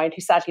friend of mine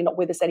who's sadly not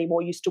with us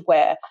anymore, used to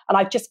wear. And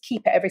I just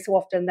keep it every so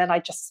often, and then I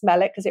just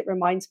smell it because it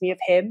reminds me of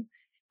him.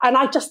 And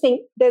I just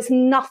think there's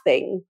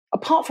nothing,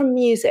 apart from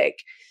music,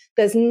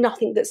 there's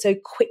nothing that so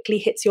quickly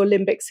hits your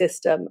limbic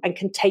system and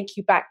can take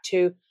you back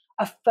to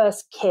a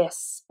first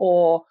kiss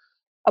or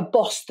a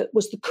boss that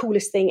was the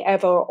coolest thing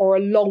ever, or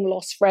a long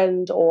lost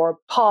friend or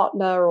a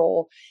partner,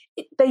 or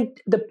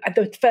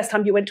the first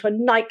time you went to a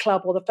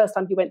nightclub, or the first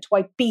time you went to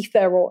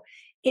Ibiza, or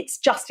it's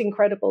just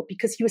incredible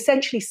because you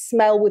essentially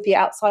smell with the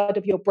outside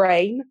of your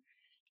brain.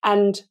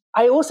 And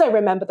I also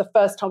remember the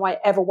first time I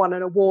ever won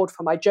an award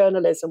for my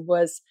journalism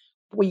was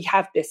we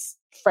have this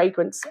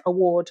fragrance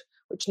award,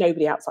 which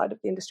nobody outside of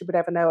the industry would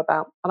ever know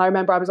about. And I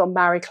remember I was on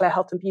Marie Claire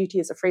Health and Beauty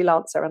as a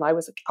freelancer, and I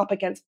was up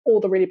against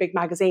all the really big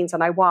magazines,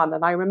 and I won.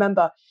 And I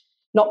remember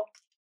not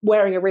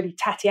wearing a really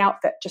tatty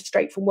outfit just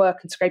straight from work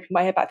and scraping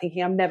my head back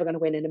thinking, I'm never going to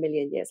win in a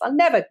million years. I'll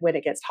never win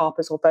against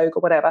Harper's or Vogue or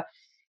whatever.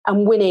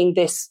 And winning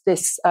this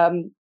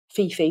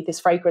Fifi, this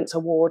fragrance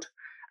award,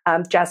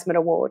 Jasmine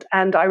Award.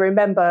 And I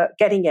remember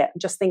getting it and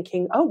just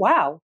thinking, oh,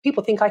 wow,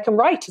 people think I can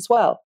write as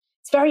well.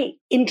 It's very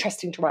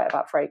interesting to write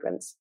about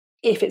fragrance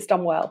if it's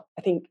done well.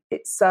 I think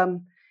it's that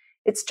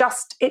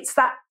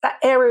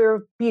area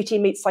of beauty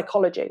meets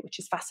psychology, which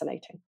is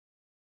fascinating.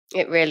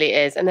 It really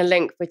is. And the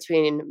link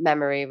between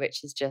memory,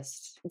 which is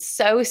just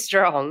so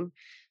strong,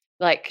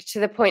 like to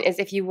the point as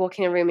if you walk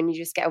in a room and you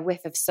just get a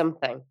whiff of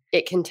something,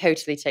 it can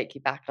totally take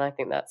you back. And I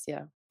think that's,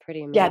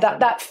 pretty amazing. Yeah,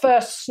 that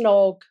first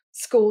snog,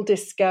 school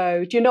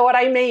disco. Do you know what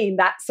I mean?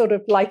 That sort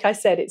of, like I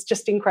said, it's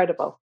just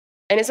incredible.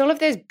 And it's all of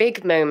those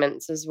big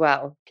moments as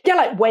well. Yeah,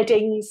 like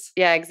weddings.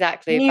 Yeah,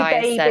 exactly. New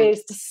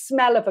babies, the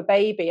smell of a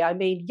baby. I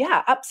mean,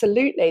 yeah,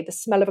 absolutely. The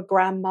smell of a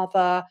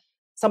grandmother,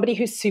 somebody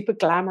who's super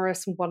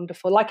glamorous and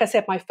wonderful. Like I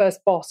said, my first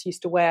boss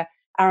used to wear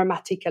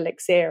aromatic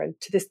elixir, and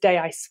to this day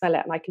I smell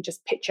it and I can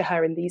just picture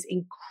her in these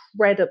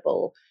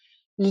incredible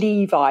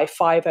Levi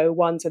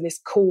 501s and this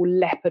cool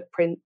leopard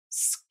print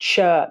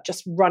shirt,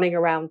 just running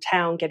around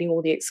town getting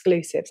all the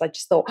exclusives. I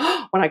just thought,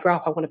 when I grow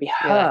up I want to be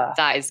her. Yeah,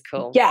 that is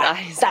cool. Yeah,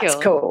 that's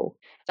cool.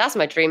 That's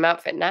my dream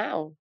outfit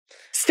now.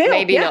 Still,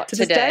 maybe not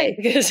today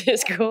because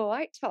it's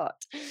quite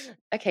hot.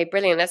 Okay,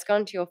 brilliant. Let's go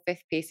on to your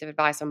fifth piece of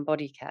advice on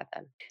body care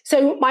then.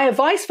 So my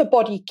advice for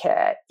body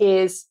care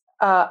is,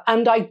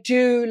 and I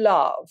do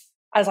love,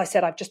 as I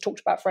said, I've just talked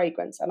about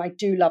fragrance, and I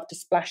do love to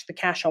splash the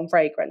cash on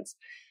fragrance.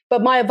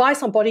 But my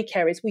advice on body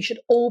care is we should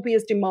all be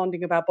as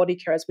demanding of our body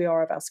care as we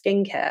are of our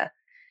skincare.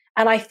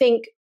 And I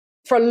think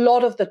for a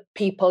lot of the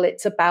people,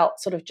 it's about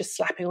sort of just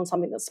slapping on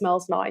something that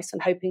smells nice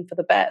and hoping for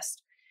the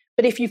best.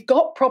 But if you've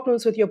got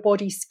problems with your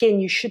body skin,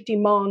 you should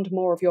demand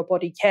more of your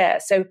body care.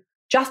 So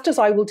just as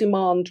I will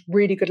demand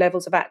really good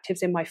levels of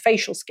actives in my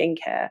facial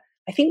skincare,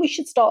 I think we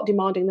should start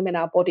demanding them in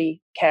our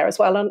body care as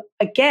well. And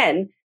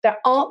again, there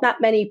aren't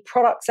that many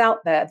products out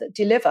there that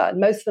deliver. And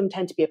most of them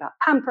tend to be about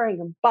pampering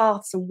and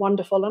baths and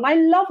wonderful. And I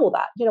love all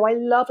that. I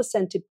love a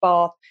scented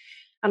bath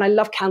and I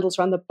love candles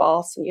around the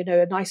baths and,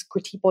 a nice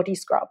gritty body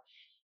scrub.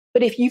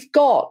 But if you've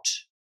got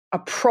a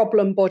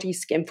problem body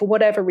skin for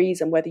whatever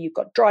reason, whether you've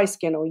got dry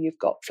skin or you've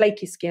got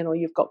flaky skin or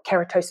you've got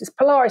keratosis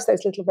pilaris,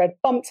 those little red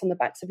bumps on the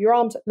backs of your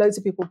arms that loads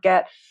of people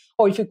get,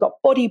 or if you've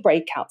got body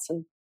breakouts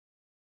and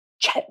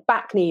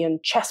back knee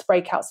and chest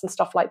breakouts and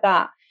stuff like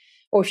that,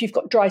 or if you've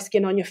got dry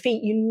skin on your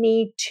feet, you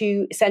need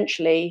to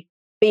essentially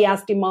be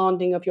as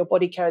demanding of your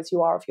body care as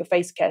you are of your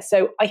face care.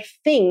 So I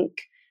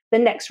think the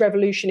next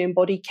revolution in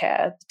body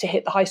care, to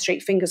hit the high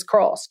street, fingers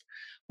crossed,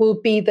 will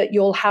be that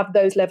you'll have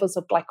those levels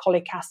of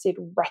glycolic acid,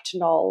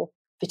 retinol,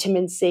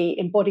 vitamin C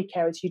in body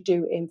care as you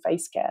do in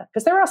face care.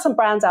 Because there are some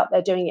brands out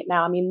there doing it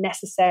now. I mean,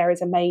 Necessaire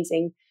is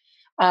amazing.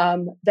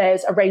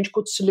 There's a range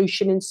called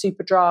Solution in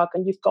Superdrug,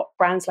 and you've got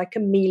brands like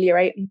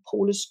Ameliorate and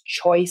Paula's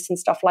Choice and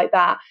stuff like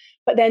that.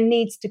 But there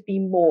needs to be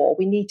more.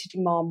 We need to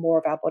demand more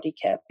of our body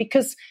care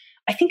because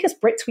I think as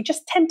Brits, we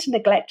just tend to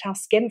neglect our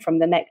skin from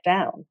the neck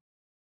down.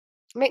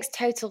 It makes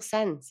total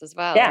sense as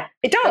well. Yeah,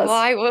 it does.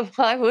 Why wouldn't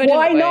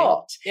Why we?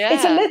 not? Yeah.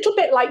 It's a little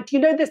bit like,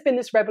 there's been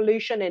this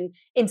revolution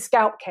in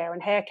scalp care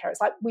and hair care.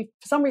 It's like for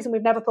some reason,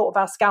 we've never thought of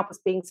our scalp as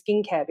being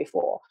skincare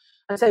before.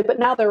 And so, but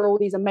now there are all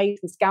these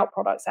amazing scalp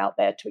products out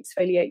there to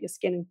exfoliate your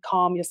skin and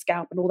calm your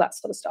scalp and all that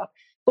sort of stuff.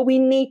 But we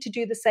need to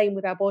do the same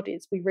with our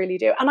bodies. We really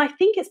do. And I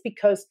think it's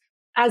because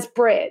as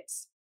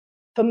Brits,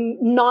 for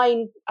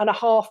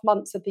 9.5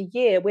 months of the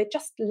year, we're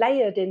just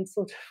layered in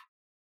sort of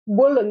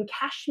wool and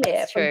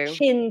cashmere from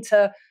chin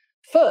to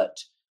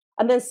foot.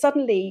 And then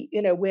suddenly,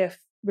 we're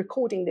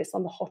recording this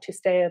on the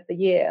hottest day of the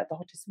year, the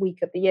hottest week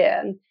of the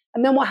year.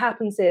 And then what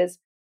happens is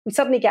we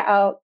suddenly get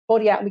our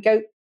body out and we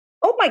go,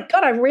 oh my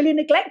God, I've really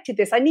neglected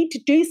this. I need to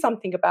do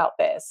something about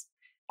this.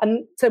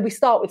 And so we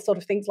start with sort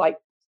of things like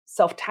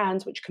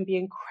self-tans, which can be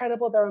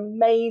incredible. There are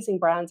amazing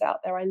brands out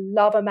there. I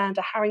love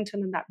Amanda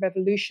Harrington and that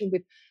revolution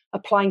with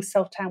applying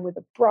self-tan with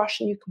a brush.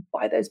 And you can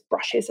buy those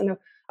brushes and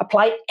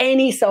apply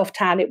any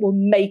self-tan. It will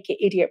make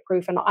it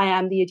idiot-proof. And I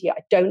am the idiot.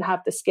 I don't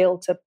have the skill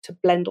to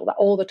blend all that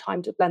all the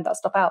time, to blend that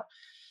stuff out.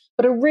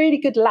 But a really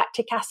good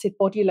lactic acid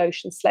body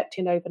lotion slept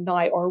in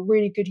overnight, or a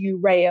really good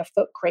urea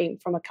foot cream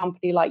from a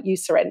company like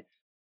Eucerin,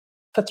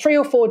 for 3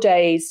 or 4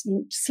 days,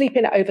 sleep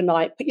in it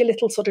overnight, put your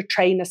little sort of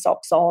trainer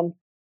socks on,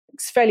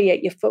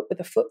 exfoliate your foot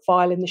with a foot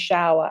file in the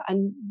shower.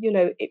 And,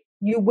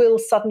 you will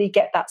suddenly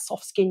get that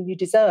soft skin you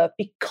deserve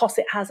because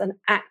it has an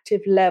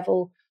active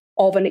level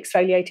of an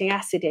exfoliating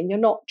acid in. You're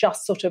not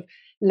just sort of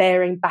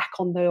layering back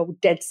on the old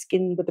dead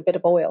skin with a bit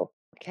of oil.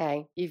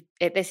 Okay,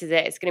 this is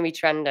it. It's going to be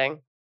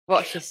trending.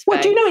 Watch this space.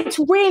 Well, it's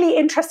really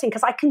interesting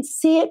because I can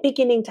see it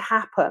beginning to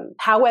happen.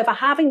 However,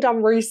 having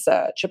done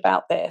research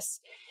about this,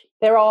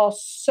 there are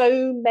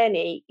so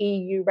many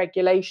EU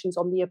regulations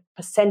on the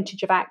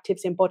percentage of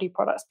actives in body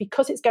products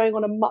because it's going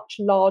on a much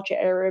larger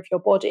area of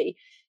your body.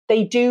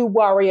 They do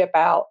worry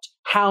about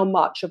how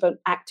much of an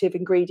active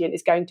ingredient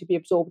is going to be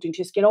absorbed into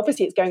your skin.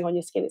 Obviously, it's going on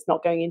your skin. It's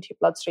not going into your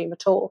bloodstream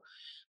at all.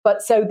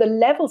 But so the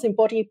levels in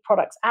body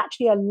products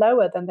actually are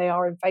lower than they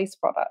are in face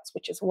products,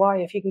 which is why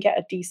if you can get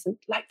a decent,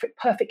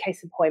 perfect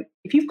case in point,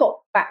 if you've got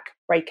back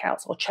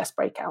breakouts or chest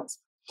breakouts,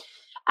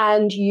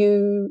 and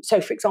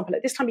so for example,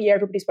 at this time of year,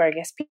 everybody's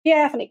wearing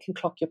SPF and it can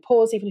clog your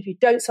pores. Even if you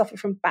don't suffer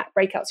from back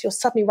breakouts, you'll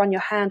suddenly run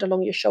your hand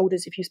along your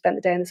shoulders if you spent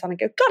the day in the sun and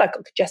go, God, I've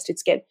got congested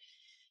skin.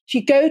 If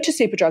you go to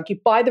Superdrug, you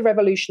buy the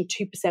Revolution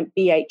 2%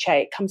 BHA.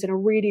 It comes in a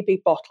really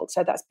big bottle.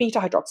 So that's beta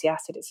hydroxy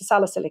acid. It's a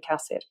salicylic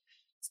acid.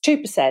 It's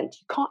 2%.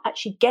 You can't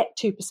actually get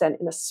 2%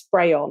 in a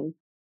spray-on,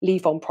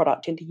 leave-on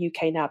product in the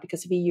UK now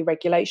because of EU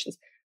regulations.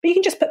 But you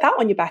can just put that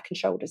on your back and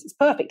shoulders. It's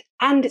perfect.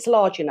 And it's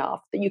large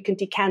enough that you can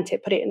decant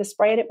it, put it in a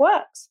spray, and it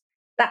works.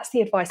 That's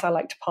the advice I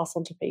like to pass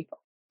on to people.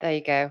 There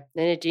you go.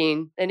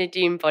 The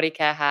Nadine body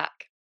care hack.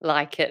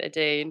 Like it,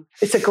 Nadine.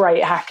 It's a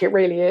great hack. It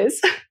really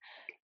is.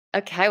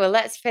 Okay, well,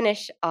 let's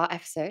finish our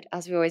episode,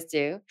 as we always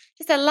do.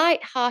 Just a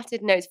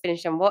light-hearted note to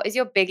finish on. What is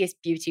your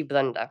biggest beauty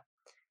blunder?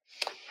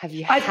 Have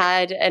you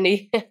had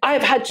any?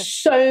 I've had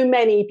so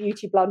many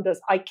beauty blunders.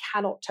 I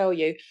cannot tell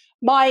you.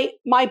 My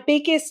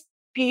biggest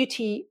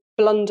beauty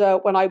blunder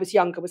when I was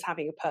younger was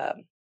having a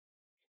perm.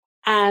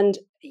 And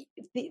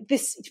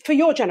this, for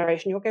your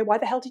generation, you'll go, why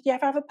the hell did you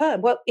ever have a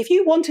perm? Well, if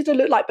you wanted to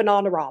look like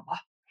Bananarama,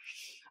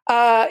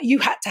 you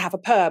had to have a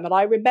perm. And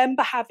I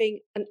remember having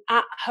an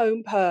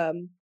at-home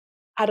perm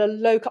at a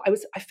local.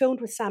 I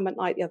filmed with Sam at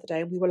night the other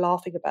day and we were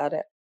laughing about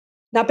it.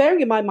 Now,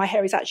 bearing in mind, my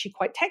hair is actually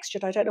quite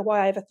textured. I don't know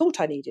why I ever thought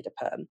I needed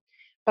a perm.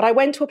 But I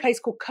went to a place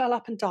called Curl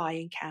Up and Dye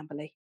in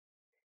Camberley.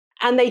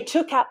 And they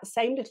took out the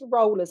same little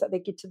rollers that they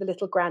give to the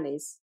little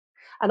grannies.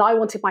 And I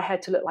wanted my hair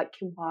to look like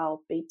Kim Wilde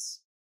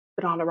beats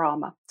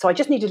Bananarama. So I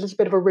just needed a little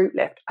bit of a root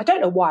lift. I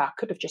don't know why. I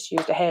could have just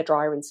used a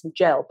hairdryer and some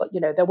gel, but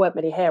there weren't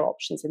many hair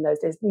options in those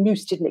days.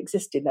 Mousse didn't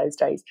exist in those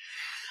days.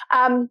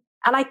 And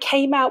I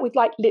came out with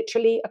like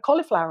literally a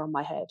cauliflower on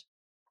my head,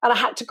 and I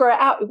had to grow it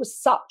out. It was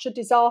such a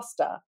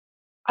disaster.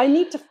 I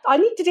need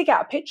to dig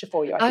out a picture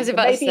for you. I was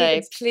about to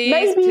say,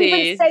 please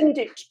even send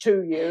it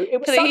to you. It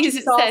was such a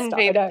disaster. Please send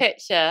me the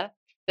picture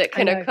that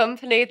can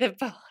accompany the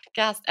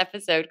podcast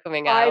episode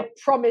coming out. I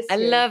promise you. I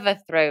love a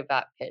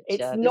throwback picture.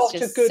 It's not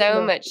There's just a good so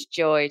look. much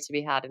joy to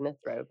be had in a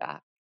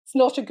throwback. It's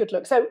not a good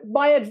look. So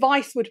my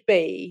advice would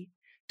be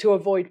to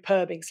avoid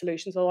perming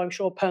solutions, although I'm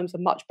sure perms are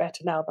much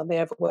better now than they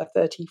ever were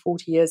 30,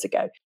 40 years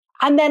ago.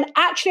 And then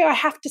actually I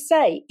have to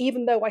say,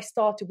 even though I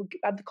started,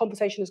 and the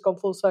conversation has gone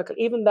full circle,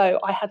 even though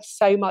I had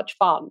so much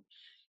fun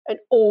and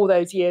all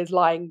those years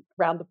lying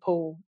around the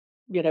pool,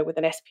 with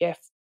an SPF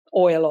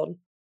oil on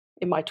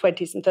in my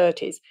 20s and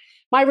 30s,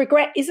 my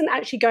regret isn't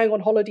actually going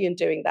on holiday and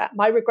doing that.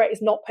 My regret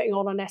is not putting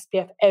on an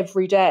SPF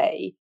every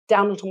day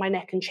down onto my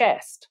neck and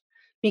chest,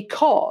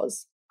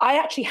 because I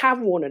actually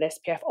have worn an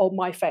SPF on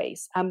my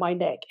face and my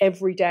neck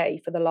every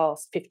day for the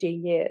last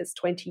 15 years,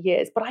 20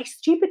 years, but I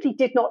stupidly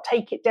did not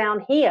take it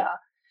down here.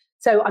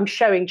 So I'm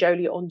showing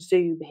Jolie on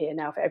Zoom here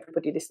now for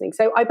everybody listening.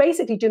 So I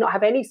basically do not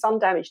have any sun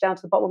damage down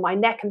to the bottom of my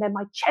neck, and then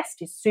my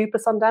chest is super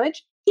sun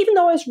damaged. Even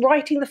though I was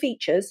writing the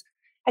features,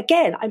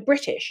 again, I'm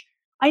British.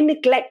 I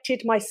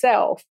neglected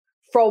myself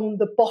from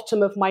the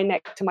bottom of my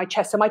neck to my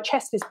chest. So my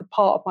chest is the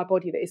part of my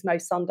body that is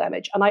most sun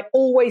damaged. And I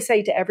always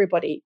say to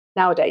everybody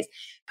nowadays,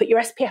 put your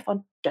SPF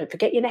on, don't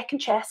forget your neck and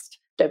chest,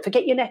 don't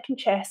forget your neck and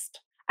chest.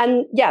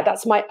 And yeah,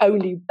 that's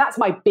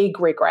my big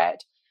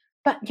regret.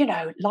 But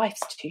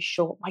life's too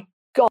short. My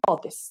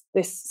God,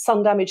 this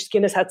sun damaged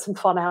skin has had some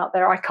fun out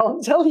there, I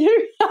can't tell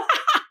you.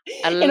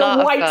 In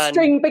a white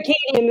string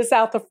bikini in the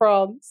south of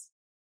France.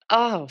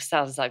 Oh,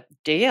 sounds like a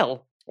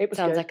deal.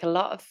 Sounds like a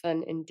lot of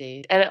fun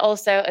indeed. And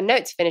also, a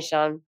note to finish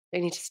on, we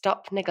need to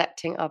stop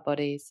neglecting our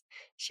bodies,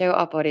 show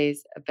our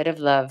bodies a bit of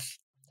love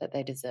that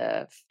they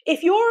deserve.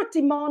 If you're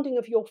demanding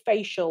of your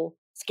facial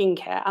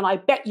skincare, and I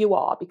bet you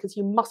are, because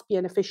you must be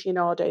an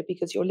aficionado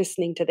because you're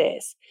listening to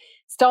this,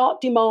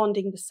 start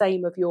demanding the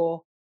same of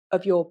your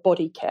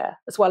body care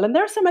as well. And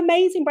there are some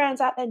amazing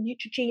brands out there,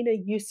 Neutrogena,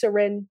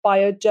 Eucerin,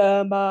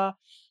 Bioderma.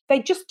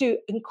 They just do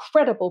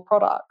incredible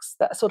products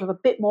that are sort of a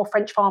bit more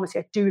French pharmacy.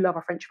 I do love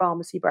a French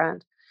pharmacy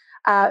brand.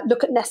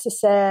 Look at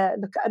Necessaire,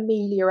 look at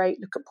Ameliorate,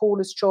 look at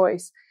Paula's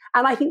Choice.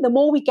 And I think the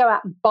more we go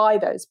out and buy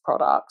those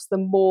products, the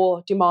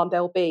more demand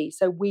there'll be.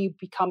 So we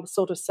become a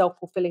sort of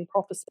self-fulfilling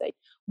prophecy.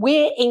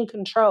 We're in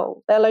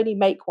control. They'll only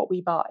make what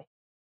we buy.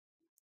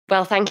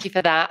 Well, thank you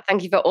for that.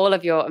 Thank you for all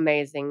of your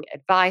amazing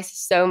advice.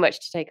 So much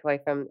to take away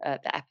from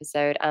the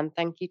episode. And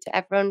thank you to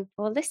everyone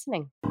for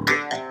listening.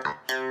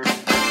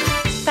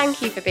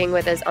 Thank you for being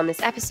with us on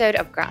this episode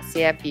of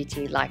Grazia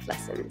Beauty Life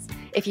Lessons.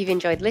 If you've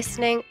enjoyed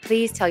listening,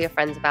 please tell your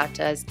friends about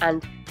us.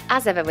 And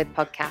as ever with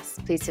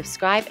podcasts, please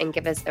subscribe and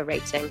give us a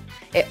rating.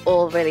 It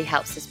all really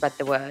helps to spread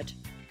the word.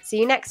 See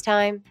you next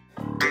time.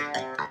 And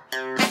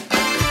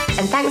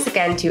thanks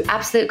again to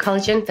Absolute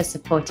Collagen for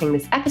supporting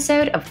this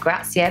episode of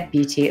Grazia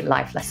Beauty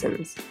Life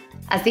Lessons.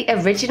 As the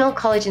original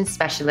collagen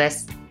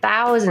specialist,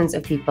 thousands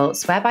of people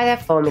swear by their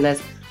formulas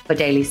for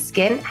daily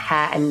skin,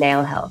 hair, and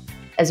nail health,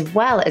 as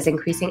well as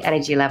increasing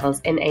energy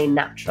levels in a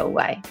natural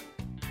way.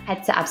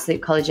 Head to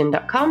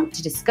absolutecollagen.com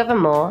to discover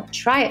more,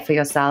 try it for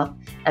yourself,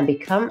 and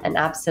become an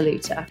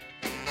absoluter.